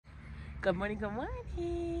Good morning, good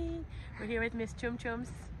morning. We're here with Miss Chum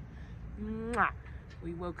Chums. Mwah.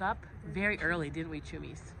 We woke up very early, didn't we,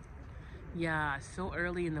 Chummies? Yeah, so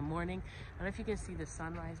early in the morning. I don't know if you can see the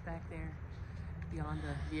sunrise back there beyond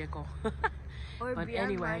the vehicle. Or but beyond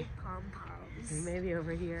anyway, my pom-poms. maybe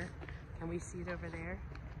over here. Can we see it over there?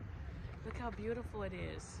 Look how beautiful it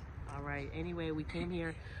is. All right, anyway, we came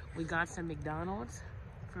here. We got some McDonald's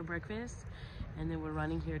for breakfast. And then we're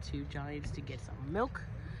running here to Giants to get some milk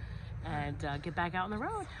and get back out on the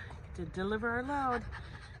road to deliver our load.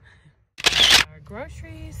 Our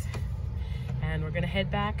groceries, and we're gonna head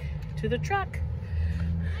back to the truck.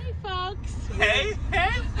 Hey folks! Hey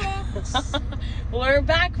folks! We're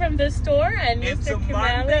back from the store, and It's Mr. a Kamali.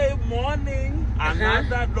 Monday morning,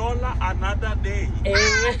 another dollar, another day.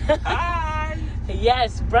 Hi!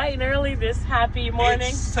 Yes, bright and early this happy morning.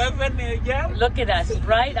 It's 7 a.m. Look at us,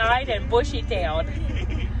 bright-eyed and bushy-tailed.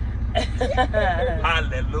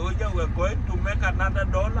 Hallelujah, we're going to make another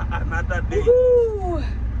dollar, another day. Woo!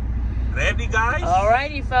 Ready, guys?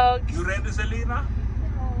 Alrighty, folks. You ready, Selena?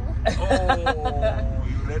 No. Oh,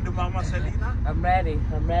 you ready, Mama Selena? I'm ready.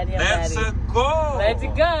 I'm ready. Let's go! Let's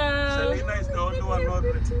go! Selena is the only one not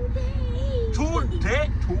ready. 2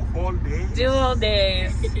 whole days. 2 whole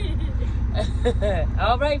days.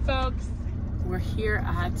 All right, folks. We're here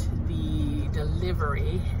at the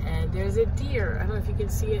delivery, and there's a deer. I don't know if you can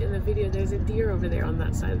see it in the video. There's a deer over there on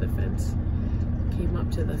that side of the fence. Came up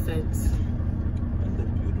to the fence. And the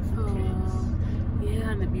beautiful trees.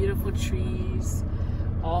 Yeah, and the beautiful trees,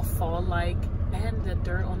 all fall-like, and the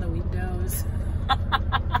dirt on the windows.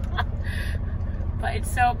 But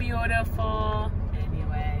it's so beautiful.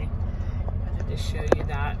 Anyway, I wanted to show you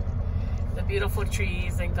that. The beautiful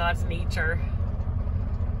trees and God's nature.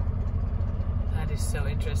 That is so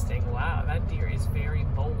interesting. Wow, that deer is very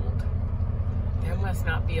bold. There must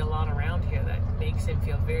not be a lot around here that makes him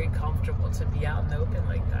feel very comfortable to be out in the open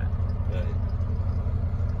like that. Right.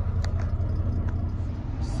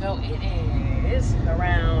 So it is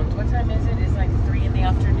around, what time is it? It's like 3 in the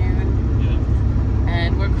afternoon. Yeah.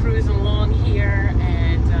 And we're cruising along here,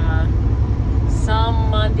 and some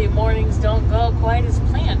Monday mornings don't go quite as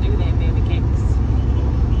planned, do they, baby cakes?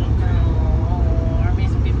 No, our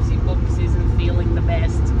Miss Bibsy Books isn't feeling the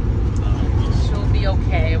best. She'll be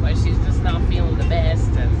okay, but she's just not feeling the best.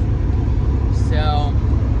 And so,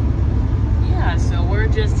 yeah, so we're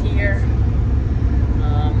just here.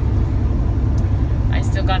 I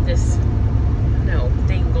still got this,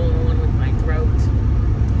 thing going on with my throat,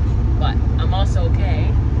 but I'm also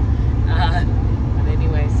okay. But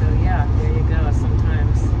anyway, so yeah, there you go.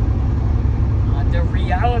 Sometimes the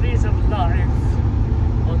realities of life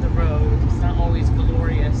on the road, it's not always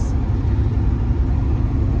glorious.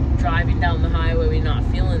 Driving down the highway, we're not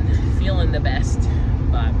feeling the best,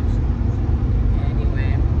 but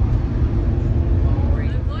anyway.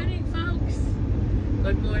 Good morning, folks.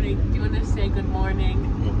 Good morning. Do you want to say good morning?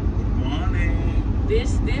 Good morning.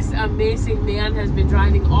 This amazing man has been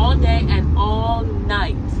driving all day and all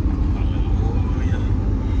night. Hallelujah.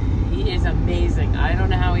 He is amazing. I don't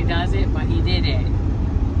know how he does it, but he did it.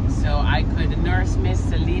 So I could nurse Miss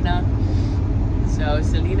Selena. So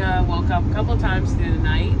Selena woke up a couple times through the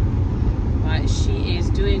night, but she is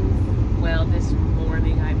doing well this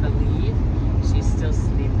morning, I believe. She's still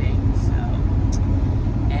sleeping. So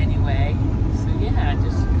anyway, so yeah,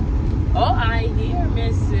 just I hear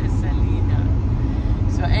Miss Selena.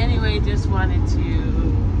 So anyway, just wanted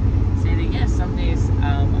to say that yes, some days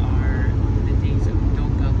are the days that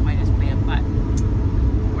don't go quite as planned, but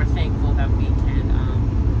we're thankful that we can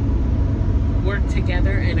work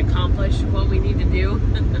together and accomplish what we need to do.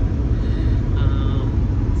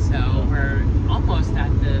 So we're almost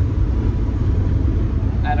at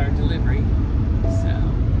our delivery. So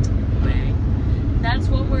anyway, that's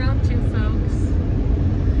what we're up to, folks.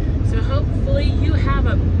 So hopefully you have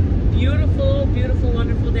a beautiful, beautiful,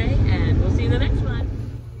 wonderful day, and we'll see you in the next one.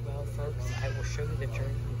 Well, folks, I will show you the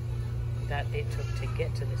journey that it took to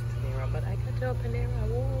get to this Panera, but I got to a Panera.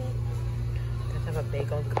 Whoa. Got to have a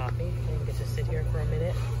bagel and coffee and get to sit here for a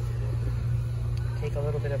minute, take a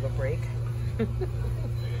little bit of a break.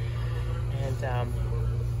 And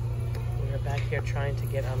we're back here trying to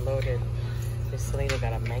get unloaded. Miss Selena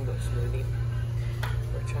got a mango smoothie.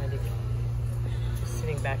 We're trying to just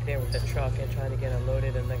sitting back there with the truck and trying to get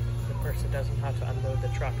unloaded, and the person doesn't have to unload the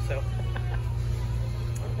truck. So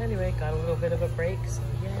anyway, got a little bit of a break, so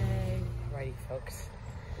yay. Alrighty, folks.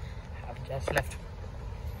 I've just left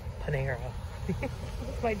Panera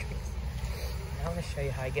with my drinks. Now I'm going to show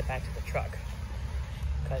you how I get back to the truck,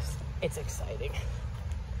 because it's exciting.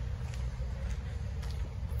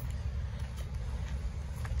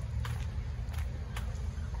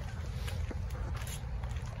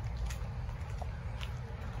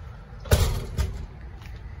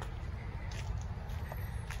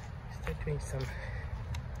 doing some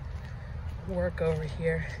work over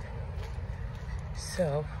here.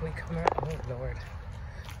 So we come around, oh Lord,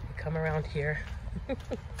 we come around here.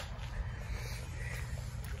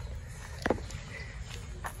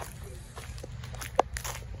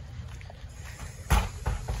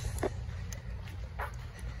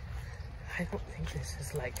 I don't think this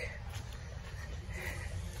is like,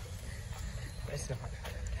 it's not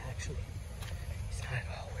actually, it's not at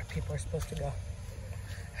all where people are supposed to go.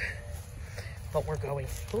 But we're going.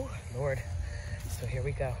 Oh Lord. So here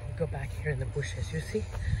we go. We go back here in the bushes. You see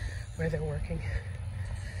where they're working?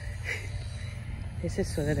 This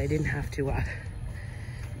is so that I didn't have to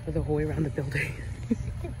go the whole way around the building.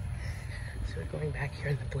 So we're going back here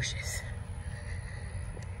in the bushes.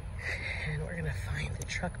 And we're gonna find the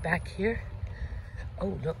truck back here.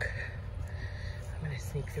 Oh, look. I'm gonna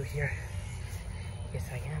sneak through here. Yes,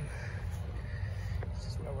 I am. This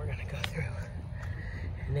is where we're gonna go through.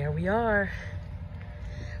 And there we are.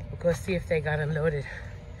 We'll go see if they got unloaded.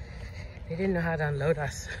 They didn't know how to unload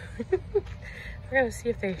us. We're gonna see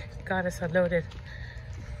if they got us unloaded.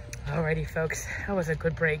 Alrighty, folks, that was a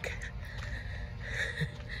good break.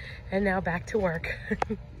 And now back to work.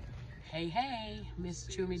 Hey, hey, Miss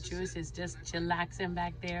Chumi Juice is just chillaxing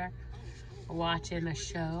back there, watching a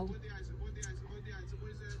show.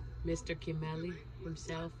 Mr. Kimeli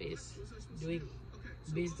himself is doing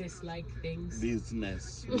business-like things.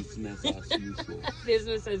 Business as usual.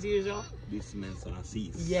 Business as usual. Business as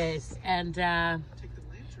is. Yes, and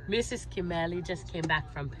Mrs. Kimeli just came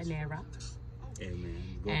back from Panera.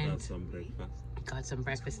 Amen. Go And- have some breakfast. Got some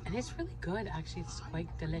breakfast, and it's really good. Actually, it's quite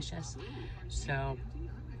delicious. So,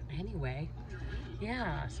 anyway,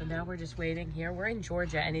 yeah. So now we're just waiting here. We're in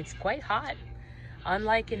Georgia, and it's quite hot,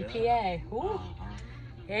 unlike in PA. Ooh,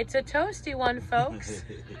 it's a toasty one, folks.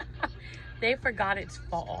 They forgot it's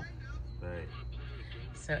fall. Right.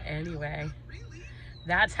 So anyway,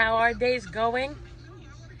 that's how our day's going.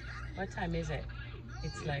 What time is it?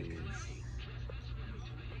 It's like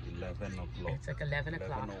 11 o'clock. it's like 11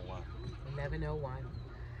 o'clock. 11:01.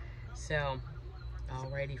 So,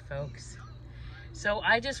 alrighty, folks. So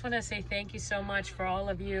I just want to say thank you so much for all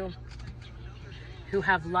of you who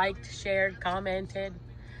have liked, shared, commented,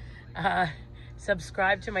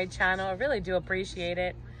 subscribed to my channel. I really do appreciate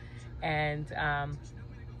it. And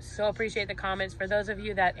so appreciate the comments. For those of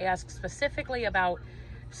you that ask specifically about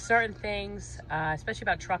certain things, especially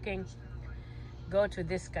about trucking, go to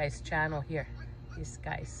this guy's channel here. This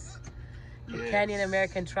guy's the Kenyan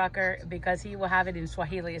American trucker, because he will have it in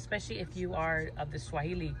Swahili, especially if you are of the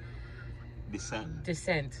Swahili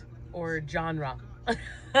descent or genre.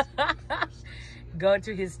 Go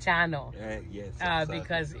to his channel. Yes. Exactly.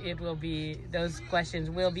 Because it will be, those questions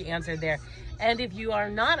will be answered there. And if you are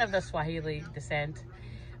not of the Swahili descent,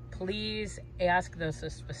 please ask those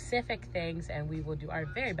specific things, and we will do our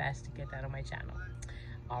very best to get that on my channel.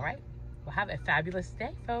 All right. Well, have a fabulous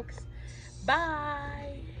day, folks.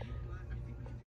 Bye.